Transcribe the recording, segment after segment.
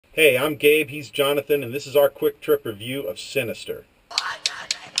Hey, I'm Gabe, he's Jonathan, and this is our quick trip review of Sinister.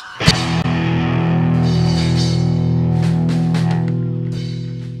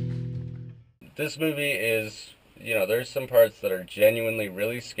 This movie is, there's some parts that are genuinely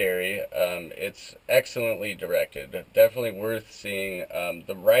really scary. It's excellently directed. Definitely worth seeing.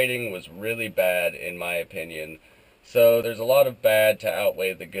 The writing was really bad, in my opinion. So there's a lot of bad to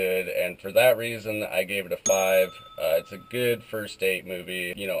outweigh the good, and for that reason, I gave it a 5. It's a good first date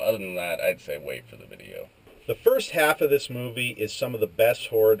movie. Other than that, I'd say wait for the video. The first half of this movie is some of the best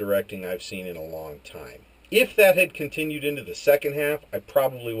horror directing I've seen in a long time. If that had continued into the second half, I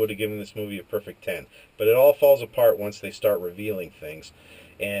probably would have given this movie a perfect 10. But it all falls apart once they start revealing things,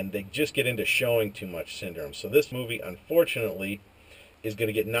 and they just get into showing too much syndrome. So this movie, unfortunately, is going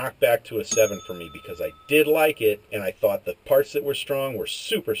to get knocked back to a 7 for me because I did like it, and I thought the parts that were strong were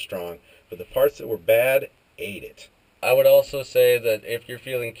super strong, but the parts that were bad ate it. I would also say that if you're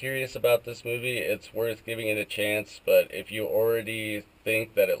feeling curious about this movie, it's worth giving it a chance, but if you already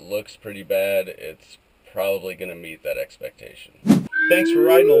think that it looks pretty bad, it's probably going to meet that expectation. Thanks for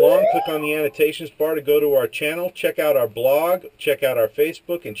riding along. Click on the annotations bar to go to our channel. Check out our blog, check out our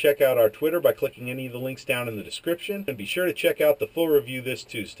Facebook, and check out our Twitter by clicking any of the links down in the description. And be sure to check out the full review this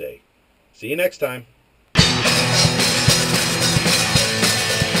Tuesday. See you next time.